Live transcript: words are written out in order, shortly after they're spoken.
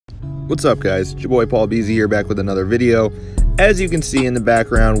What's up, guys? It's your boy Paul Beezy here, back with another video. As you can see in the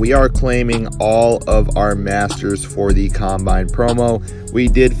background, we are claiming all of our masters for the Combine promo. We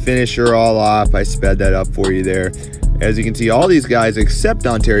did finish her all off. I sped that up for you there. As you can see, all these guys except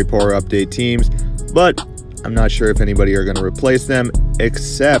Ontario Power Update teams, but I'm not sure if anybody are going to replace them,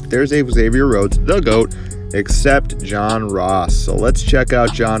 except there's a Xavier Rhodes, the GOAT, except John Ross. So let's check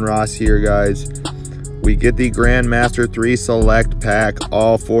out John Ross here, guys. We get the Grandmaster 3 Select Pack,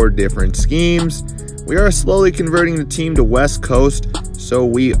 all 4 different schemes. We are slowly converting the team to West Coast, so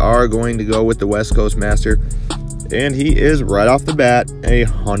we are going to go with the West Coast Master. And he is, right off the bat,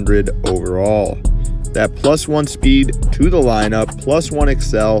 100 overall. That +1 speed to the lineup, +1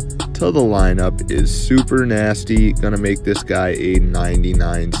 excel to the lineup is super nasty. Gonna make this guy a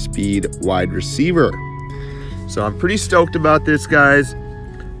 99 speed wide receiver. So I'm pretty stoked about this, guys.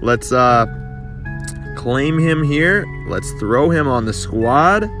 Let's claim him here. Let's throw him on the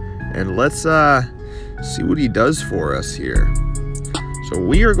squad, and let's see what he does for us here. So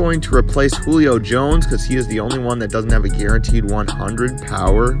we are going to replace Julio Jones because he is the only one that doesn't have a guaranteed 100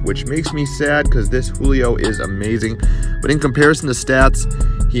 power, which makes me sad because this Julio is amazing. But in comparison to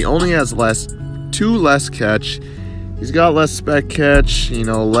stats, he only has 2 less catch. He's got less spec catch, you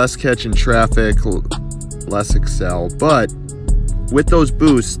know, less catch in traffic, less excel. But with those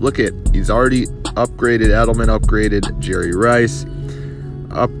boosts, look at, he's already upgraded, Edelman upgraded, Jerry Rice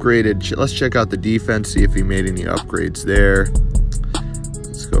upgraded. Let's check out the defense, see if he made any upgrades there.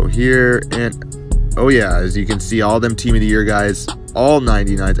 Let's go here, and oh yeah, as you can see, all them team of the year guys, all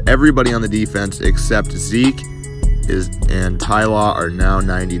 99s, everybody on the defense except Zeke and Tylaw are now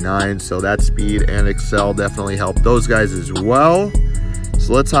 99, so that speed and excel definitely help those guys as well.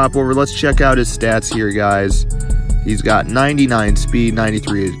 So let's hop over, let's check out his stats here, guys. He's got 99 speed,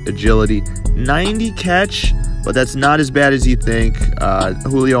 93 agility, 90 catch, but that's not as bad as you think.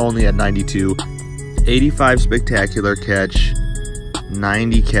 Julio only had 92, 85 spectacular catch,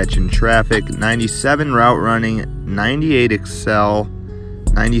 90 catch in traffic, 97 route running, 98 excel,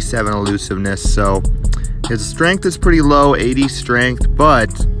 97 elusiveness. So his strength is pretty low, 80 strength,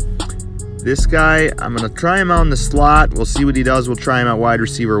 but this guy, I'm going to try him out in the slot. We'll see what he does. We'll try him at wide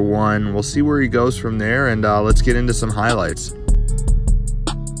receiver 1. We'll see where he goes from there, and let's get into some highlights.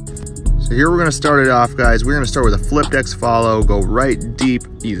 So here we're going to start it off, guys. We're going to start with a flipped X follow, go right deep.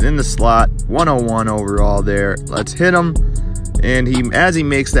 He's in the slot, 101 overall there. Let's hit him, and as he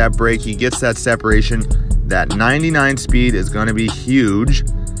makes that break, he gets that separation. That 99 speed is going to be huge.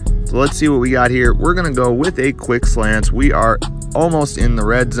 So let's see what we got here. We're going to go with a quick slants. We are almost in the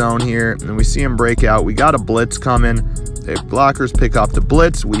red zone here, and we see him break out. We got a blitz coming. The blockers pick off the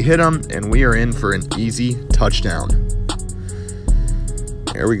blitz. We hit him, and we are in for an easy touchdown.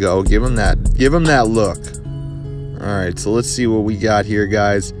 There we go. Give him that look. All right, so let's see what we got here,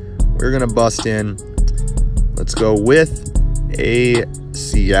 guys. We're gonna bust in. Let's go with a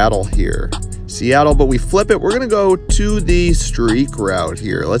Seattle here. Seattle, but we flip it. We're gonna go to the streak route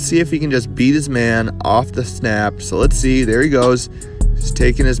here. Let's see if he can just beat his man off the snap. So let's see, there he goes. He's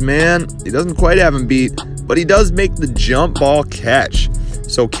taking his man. He doesn't quite have him beat, but he does make the jump ball catch.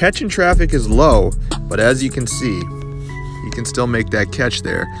 So catch in traffic is low, but as you can see, he can still make that catch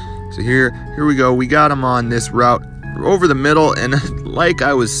there. So here we go. We got him on this route over the middle, and like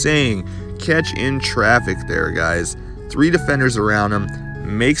I was saying, catch in traffic there, guys. 3 defenders around him,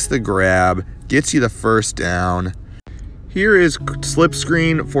 makes the grab, gets you the first down. Here is slip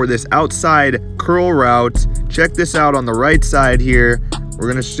screen for this outside curl route. Check this out on the right side here.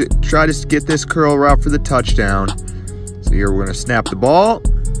 We're going to try to get this curl route for the touchdown. So here we're going to snap the ball.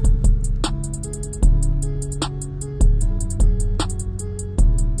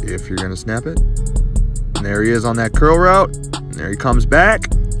 If you're going to snap it. And there he is on that curl route. And there he comes back.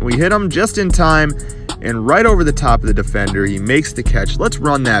 We hit him just in time, and right over the top of the defender, he makes the catch. Let's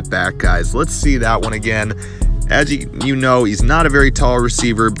run that back, guys. Let's see that one again. As you know, he's not a very tall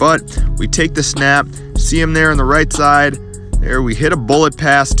receiver, but we take the snap, see him there on the right side. There, we hit a bullet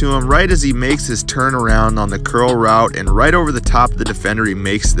pass to him right as he makes his turnaround on the curl route, and right over the top of the defender, he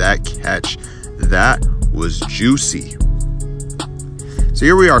makes that catch. That was juicy. So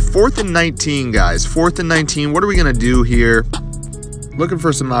here we are, 4th and 19, guys. 4th and 19. What are we going to do here? Looking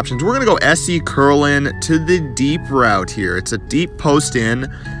for some options. We're going to go SE curl in to the deep route here. It's a deep post in,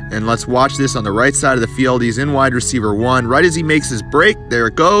 and let's watch this on the right side of the field. He's in wide receiver 1. Right as he makes his break, there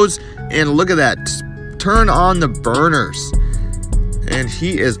it goes. And look at that. Turn on the burners. And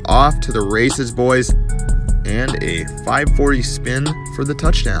he is off to the races, boys. And a 540 spin for the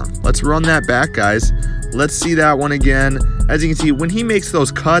touchdown. Let's run that back, guys. Let's see that one again. As you can see, when he makes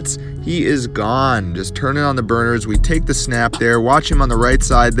those cuts, he is gone. Just turn it on the burners. We take the snap there. Watch him on the right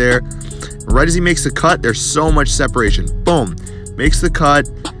side there. Right as he makes the cut, there's so much separation. Boom. Makes the cut.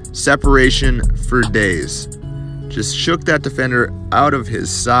 Separation for days. Just shook that defender out of his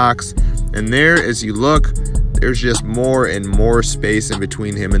socks. And there, as you look, there's just more and more space in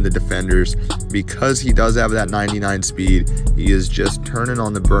between him and the defenders. Because he does have that 99 speed, he is just turning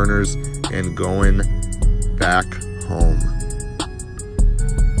on the burners and going back home.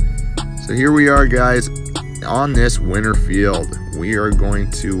 So here we are, guys, on this winter field. We are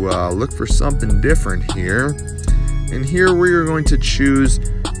going to look for something different here. And here we are going to choose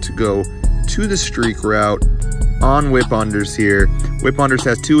to go to the streak route on whip unders here. Whip unders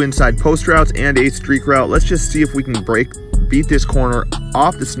has 2 inside post routes and a streak route. Let's just see if we can beat this corner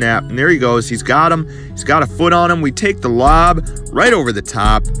off the snap. And there he goes. He's got him. He's got a foot on him. We take the lob right over the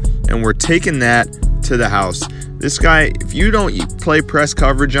top, and we're taking that to the house. This guy, if you don't play press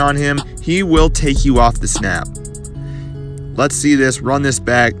coverage on him, he will take you off the snap. Let's see this. Run this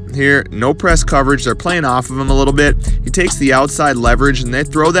back here. No press coverage. They're playing off of him a little bit. He takes the outside leverage, and they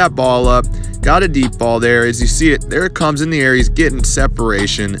throw that ball up. Got a deep ball there. As you see it, there it comes in the air. He's getting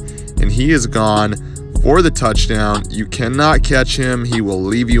separation, and he is gone for the touchdown. You cannot catch him. He will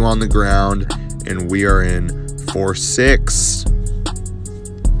leave you on the ground, and we are in for 6.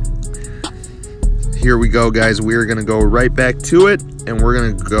 Here we go, guys. We're going to go right back to it, and we're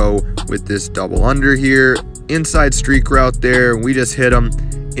going to go with this double under here. Inside streak route there. We just hit him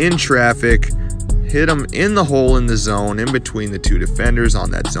in traffic. Hit him in the hole in the zone in between the 2 defenders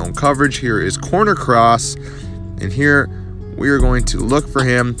on that zone coverage. Here is corner cross, and here we are going to look for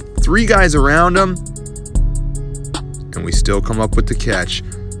him. 3 guys around him, and we still come up with the catch.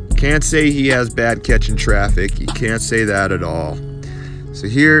 Can't say he has bad catch in traffic. You can't say that at all. So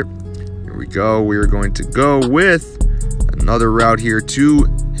here we go. We are going to go with another route here to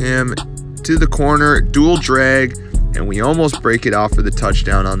him, to the corner, dual drag, and we almost break it off for the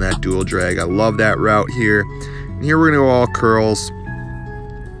touchdown on that dual drag. I love that route here. And here we're going to go all curls.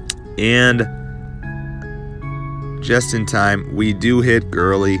 And just in time, we do hit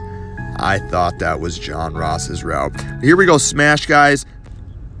Gurley. I thought that was John Ross's route. Here we go, smash, guys,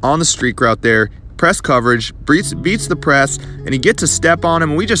 on the streak route there. Press coverage, beats the press, and he gets a step on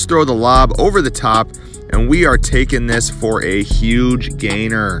him. We just throw the lob over the top, and we are taking this for a huge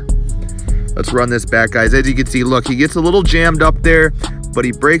gainer. Let's run this back, guys. As you can see, look, he gets a little jammed up there, but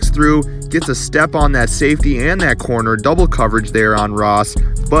he breaks through, gets a step on that safety and that corner. Double coverage there on Ross,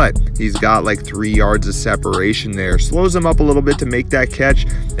 but he's got like 3 yards of separation there. Slows him up a little bit to make that catch,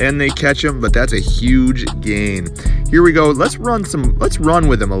 and they catch him, but that's a huge gain. Here we go. Let's run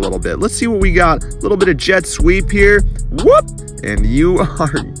with him a little bit. Let's see what we got. A little bit of jet sweep here. Whoop! And you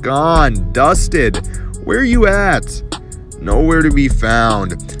are gone. Dusted. Where are you at? Nowhere to be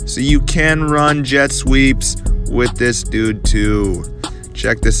found. So you can run jet sweeps with this dude too.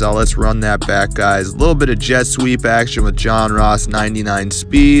 Check this out. Let's run that back, guys. A little bit of jet sweep action with John Ross, 99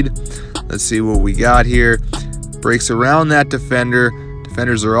 speed. Let's see what we got here. Breaks around that defender.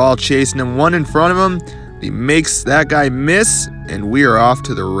 Defenders are all chasing him. 1 in front of him. He makes that guy miss, and we are off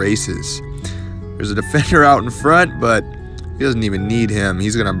to the races. There's a defender out in front, but he doesn't even need him.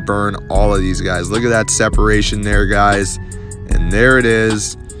 He's going to burn all of these guys. Look at that separation there, guys. And there it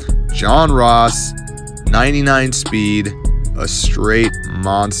is. John Ross, 99 speed, a straight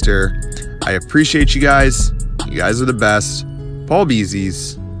monster. I appreciate you guys. You guys are the best. Paul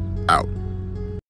Beezy's out.